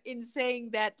 in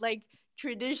saying that, like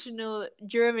traditional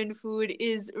German food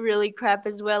is really crap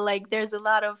as well. Like there's a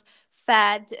lot of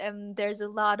fat, there's a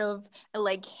lot of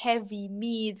like heavy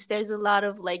meats, there's a lot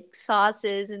of like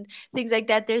sauces and things like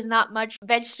that. There's not much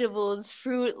vegetables,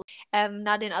 fruit,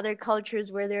 not in other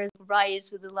cultures where there's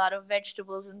rice with a lot of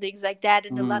vegetables and things like that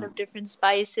and a lot Mm. of different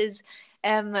spices.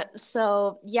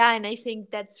 So yeah, and I think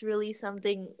that's really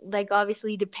something like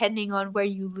obviously depending on where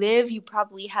you live, you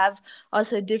probably have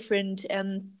also different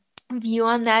view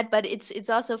on that, but it's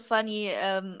also funny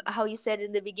how you said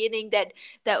in the beginning that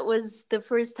that was the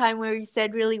first time where you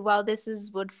said really wow, this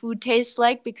is what food tastes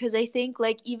like, because I think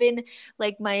like even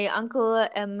like my uncle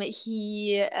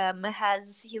he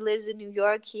lives in New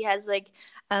York. He has like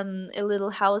a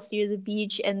little house near the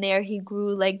beach, and there he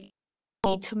grew like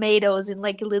tomatoes in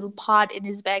like a little pot in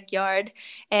his backyard,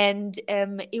 and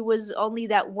it was only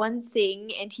that one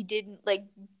thing, and he didn't like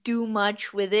do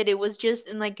much with it. It was just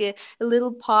in like a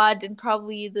little pot, and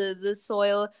probably the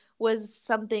soil was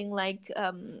something like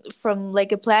from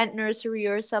like a plant nursery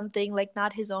or something, like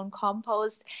not his own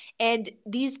compost. And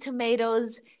these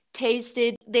tomatoes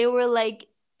tasted, they were like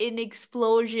an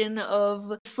explosion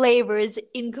of flavors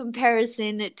in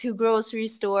comparison to grocery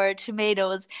store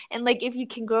tomatoes. And like if you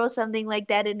can grow something like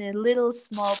that in a little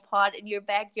small pot in your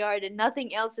backyard and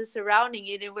nothing else is surrounding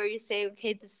it, and where you say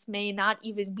okay, this may not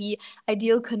even be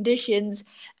ideal conditions,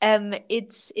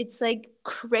 it's like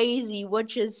crazy what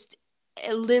just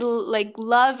a little like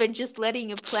love and just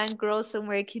letting a plant grow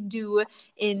somewhere can do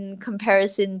in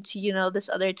comparison to, you know, this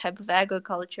other type of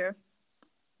agriculture.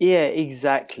 Yeah,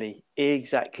 exactly.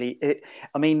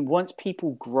 I mean, once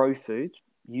people grow food,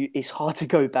 it's hard to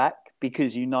go back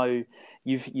because you know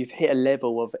you've hit a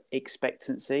level of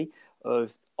expectancy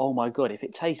of oh my God, if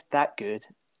it tastes that good,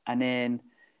 and then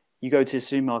you go to the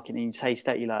supermarket and you taste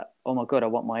that, you're like, oh my God, I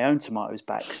want my own tomatoes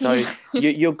back. So Yeah.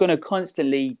 you're going to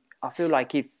constantly, I feel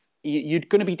like if you're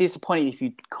going to be disappointed if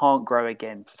you can't grow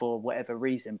again for whatever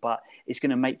reason, but it's going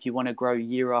to make you want to grow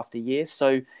year after year.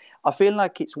 So I feel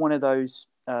like it's one of those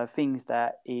things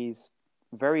that is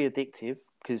very addictive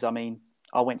because I mean,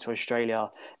 I went to Australia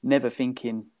never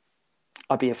thinking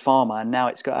I'd be a farmer, and now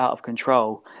it's got out of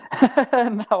control.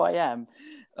 Now I am.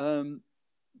 Um,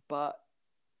 but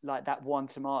like that one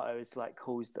tomato has like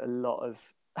caused a lot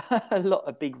of a lot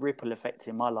of big ripple effect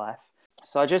in my life.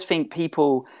 So I just think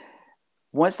people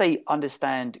once they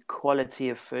understand quality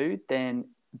of food, then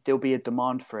there'll be a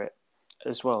demand for it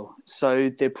as well. So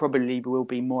there probably will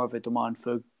be more of a demand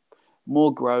for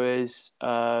more growers,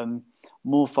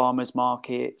 more farmers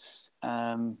markets,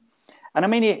 and I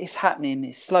mean it's happening.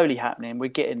 It's slowly happening. We're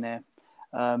getting there,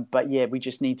 but yeah, we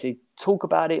just need to talk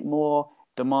about it more,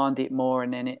 demand it more,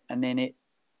 and then it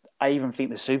I even think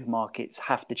the supermarkets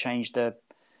have to change the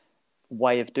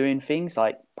way of doing things,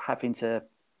 like having to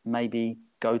maybe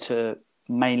go to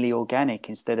mainly organic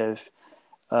instead of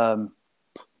um,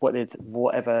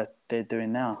 whatever they're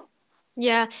doing now.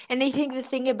 Yeah, and I think the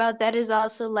thing about that is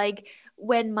also like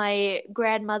when my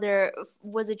grandmother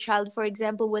was a child, for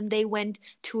example, when they went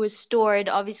to a store, it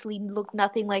obviously looked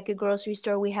nothing like a grocery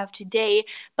store we have today,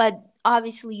 but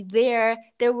obviously there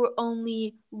were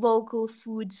only local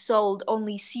foods sold,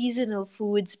 only seasonal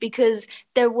foods, because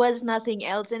there was nothing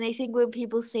else. And I think when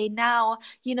people say now,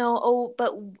 you know, oh,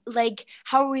 but like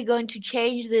how are we going to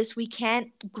change this? We can't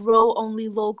grow only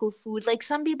local food. Like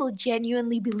some people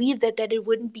genuinely believe that it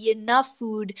wouldn't be enough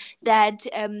food, that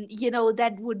you know,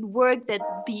 that wouldn't work, that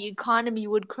the economy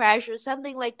would crash or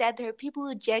something like that. There are people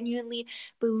who genuinely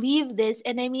believe this,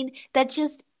 and I mean that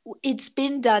just it's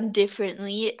been done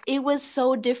differently. It was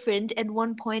so different at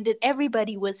one point that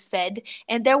everybody was fed,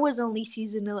 and there was only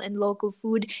seasonal and local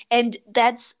food. And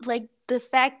that's like the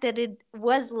fact that it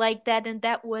was like that, and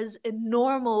that was a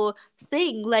normal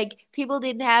thing. Like, people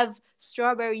didn't have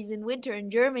strawberries in winter in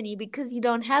Germany because you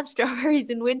don't have strawberries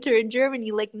in winter in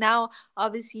Germany. Like, now,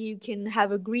 obviously, you can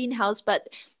have a greenhouse, but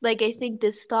like, I think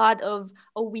this thought of,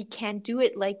 oh, we can't do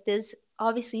it like this,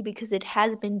 obviously, because it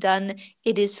has been done,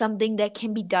 it is something that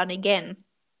can be done again.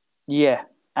 Yeah,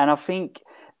 and I think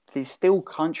there's still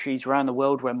countries around the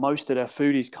world where most of their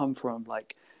food is come from,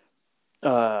 like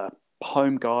uh,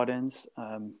 home gardens.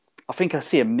 I think I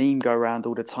see a meme go around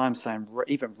all the time saying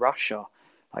even Russia,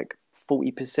 like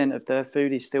 40% of their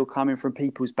food is still coming from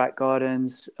people's back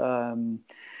gardens.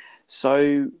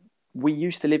 So we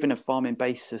used to live in a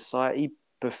farming-based society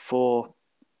before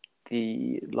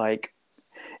the like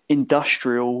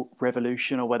industrial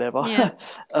revolution or whatever. Yeah.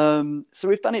 So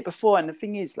we've done it before, and the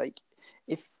thing is, like,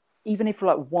 if even if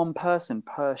like one person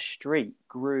per street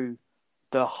grew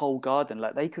the whole garden,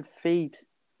 like they could feed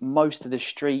most of the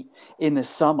street in the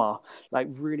summer, like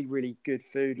really, really good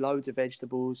food, loads of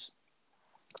vegetables.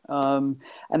 And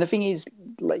the thing is,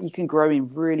 like, you can grow in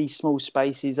really small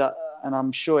spaces, and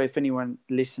I'm sure if anyone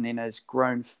listening has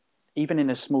grown, even in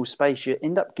a small space, you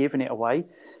end up giving it away.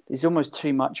 There's almost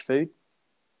too much food.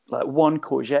 Like one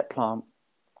courgette plant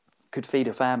could feed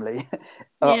a family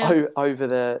Yeah. over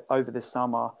the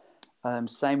summer.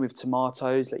 Same with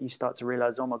tomatoes. Like, you start to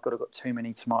realize, oh my god, I've got too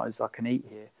many tomatoes I can eat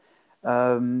here.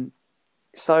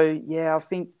 So yeah, I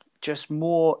think just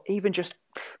more, even just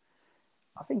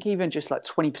I think even just like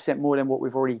 20% more than what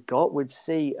we've already got would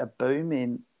see a boom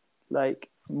in like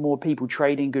more people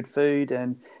trading good food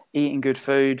and eating good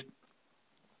food.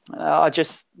 I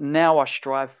just now I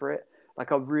strive for it.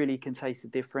 Like, I really can taste the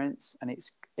difference, and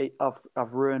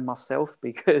I've ruined myself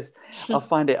because I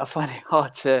find it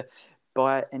hard to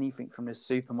buy anything from the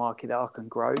supermarket that I can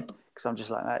grow, because I'm just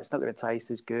like, no, it's not going to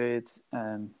taste as good.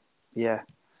 Yeah,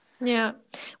 Yeah.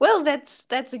 Well, that's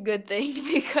a good thing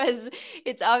because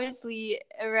it's obviously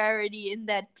a rarity in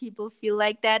that people feel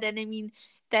like that, and I mean,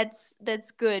 that's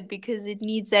good because it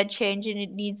needs that change, and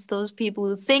it needs those people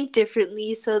who think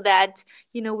differently so that,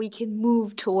 we can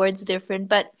move towards different.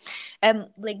 But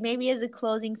like, maybe as a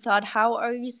closing thought, how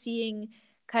are you seeing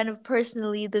kind of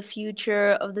personally the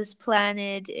future of this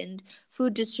planet and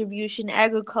food distribution,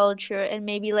 agriculture, and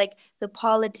maybe like the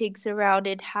politics around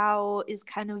it? How is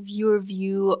kind of your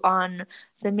view on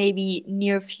the maybe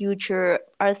near future?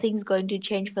 Are things going to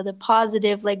change for the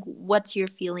positive? Like, what's your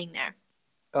feeling there?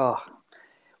 oh,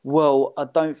 well, I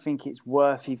don't think it's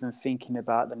worth even thinking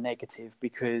about the negative,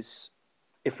 because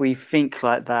if we think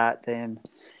like that, then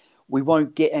we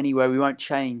won't get anywhere. We won't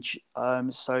change.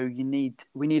 So we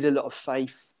need a lot of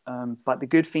faith. But the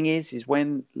good thing is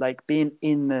when, like, being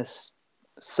in this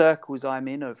circles I'm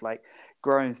in of like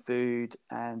growing food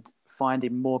and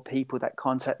finding more people that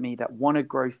contact me that want to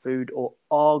grow food or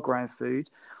are growing food,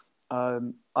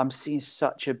 I'm seeing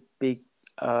such a big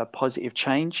positive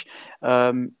change.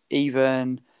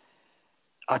 Even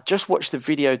I just watched the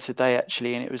video today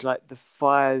actually, and it was like the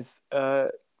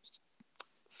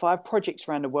five projects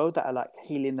around the world that are like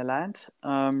healing the land.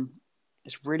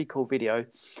 It's a really cool video,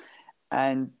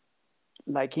 and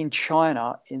like in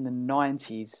China in the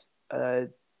 90s,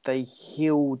 they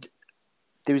healed.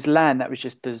 There was land that was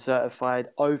just desertified,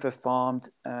 over farmed.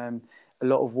 A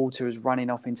lot of water was running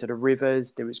off into the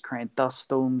rivers. There was creating dust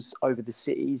storms over the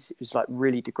cities. It was like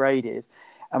really degraded,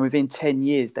 and within 10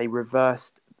 years, they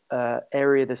reversed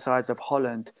area the size of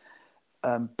Holland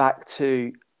back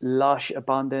to lush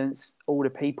abundance. All the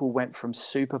people went from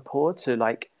super poor to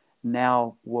like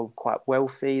now were quite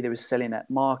wealthy. They were selling at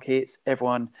markets.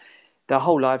 Everyone, their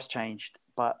whole lives changed,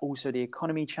 but also the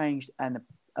economy changed and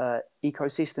the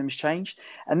ecosystems changed.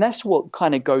 And that's what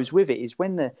kind of goes with it, is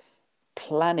when the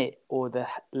planet or the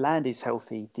land is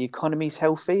healthy, the economy is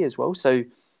healthy as well. So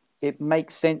it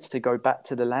makes sense to go back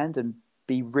to the land and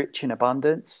be rich in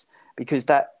abundance, because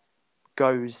that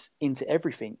goes into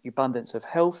everything: abundance of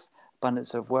health,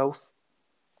 abundance of wealth,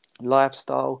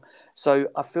 lifestyle. So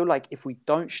I feel like if we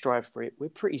don't strive for it, we're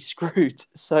pretty screwed.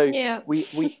 So Yeah. we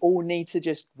all need to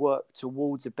just work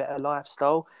towards a better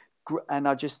lifestyle. And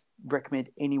I just recommend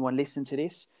anyone listen to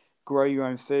this: grow your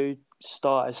own food,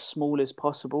 start as small as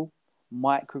possible,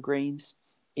 microgreens,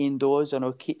 indoors on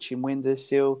a kitchen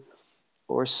windowsill,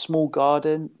 or a small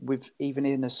garden, with even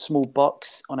in a small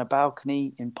box on a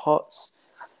balcony in pots.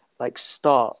 Like,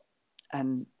 start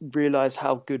and realize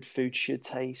how good food should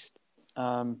taste.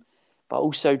 But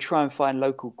also try and find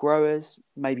local growers,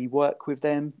 maybe work with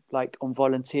them like on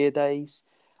volunteer days,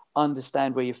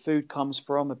 understand where your food comes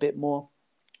from a bit more.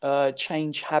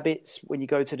 change habits when you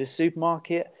go to the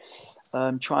supermarket.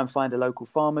 Try and find a local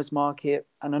farmer's market.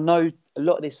 And I know a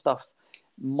lot of this stuff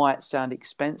might sound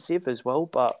expensive as well,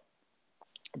 but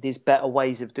there's better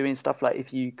ways of doing stuff. Like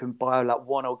if you can buy like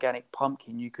one organic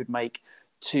pumpkin, you could make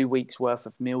 2 weeks worth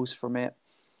of meals from it.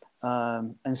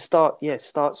 And start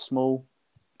small.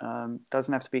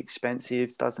 Doesn't have to be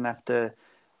expensive. Doesn't have to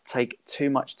take too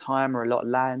much time or a lot of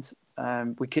land.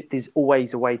 There's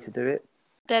always a way to do it.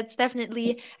 That's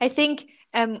definitely, I think,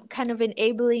 kind of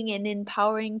enabling and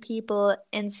empowering people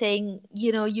and saying,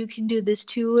 you can do this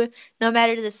too, no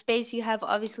matter the space you have.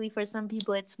 Obviously, for some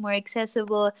people, it's more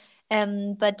accessible,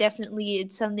 but definitely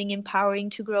it's something empowering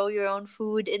to grow your own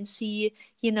food and see,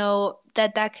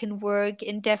 that can work.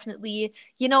 And definitely,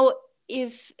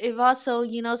 if also,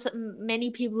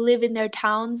 many people live in their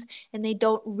towns and they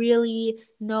don't really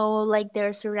know like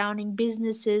their surrounding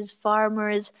businesses,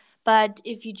 farmers. But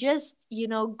if you just,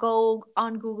 go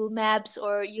on Google Maps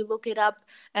or you look it up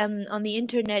on the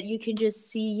internet, you can just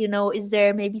see, is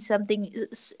there maybe something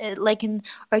like an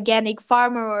organic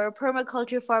farmer or a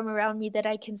permaculture farm around me that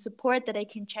I can support, that I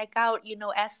can check out,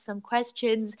 ask some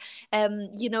questions,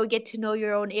 get to know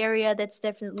your own area. That's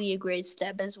definitely a great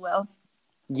step as well.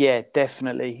 Yeah,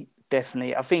 definitely.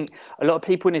 Definitely. I think a lot of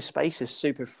people in this space are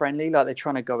super friendly. Like they're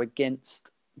trying to go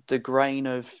against the grain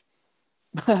of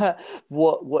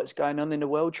what's going on in the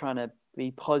world, trying to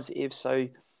be positive. So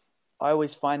I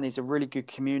always find there's a really good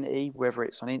community, whether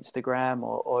it's on Instagram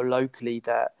or locally,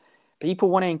 that people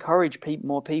want to encourage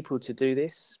more people to do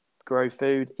this, grow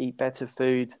food, eat better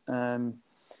food.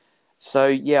 So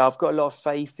yeah, I've got a lot of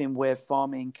faith in where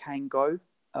farming can go.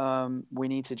 We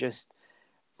need to just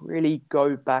really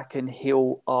go back and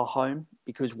heal our home,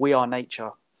 because we are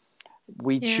nature.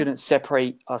 We shouldn't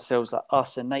separate ourselves, like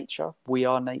us and nature. We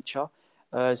are nature.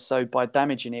 So by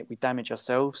damaging it, we damage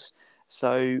ourselves.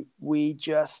 So we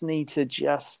just need to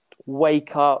just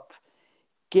wake up,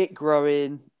 get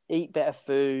growing, eat better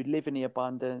food, live in the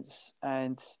abundance,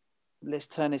 and let's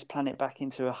turn this planet back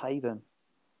into a haven.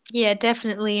 Yeah,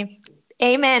 definitely.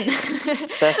 Amen.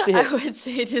 That's it. I would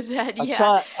say to that,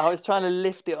 I was trying to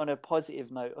lift it on a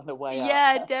positive note on the way out.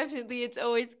 Yeah, definitely. It's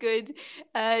always good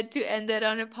to end it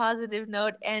on a positive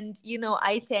note. And,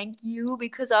 I thank you,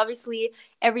 because obviously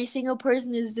every single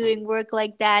person who's doing work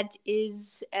like that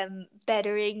is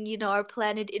bettering, our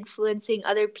planet, influencing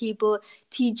other people,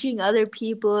 teaching other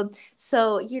people.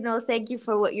 So, thank you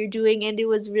for what you're doing. And it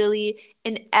was really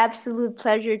an absolute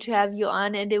pleasure to have you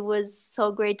on. And it was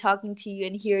so great talking to you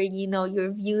and hearing,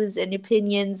 your views and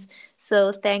opinions.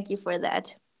 So thank you for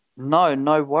that.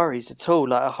 No worries at all.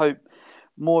 Like I hope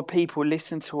more people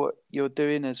listen to what you're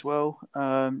doing as well.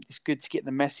 It's good to get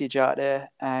the message out there,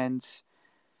 and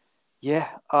yeah,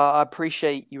 I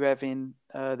appreciate you having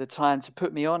the time to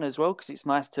put me on as well, because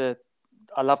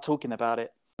I love talking about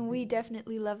it. We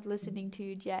definitely loved listening to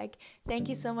you, Jack. Thank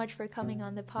you so much for coming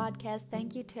on the podcast.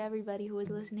 Thank you to everybody who was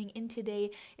listening in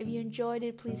today. If you enjoyed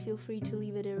it, please feel free to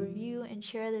leave it a review and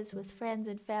share this with friends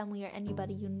and family or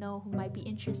anybody you know who might be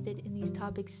interested in these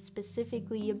topics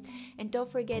specifically. And don't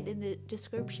forget in the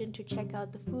description to check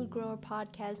out the Food Grower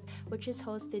podcast, which is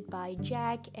hosted by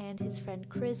Jack and his friend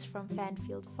Chris from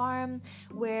Fanfield Farm,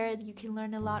 where you can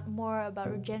learn a lot more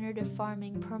about regenerative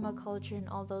farming, permaculture, and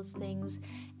all those things,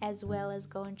 as well as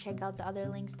go and check out the other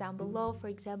links down below. For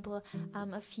example,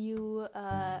 a few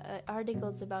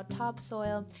articles about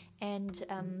topsoil and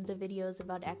the videos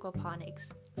about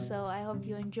aquaponics. So I hope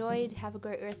you enjoyed. Have a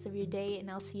great rest of your day, and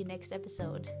I'll see you next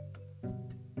episode.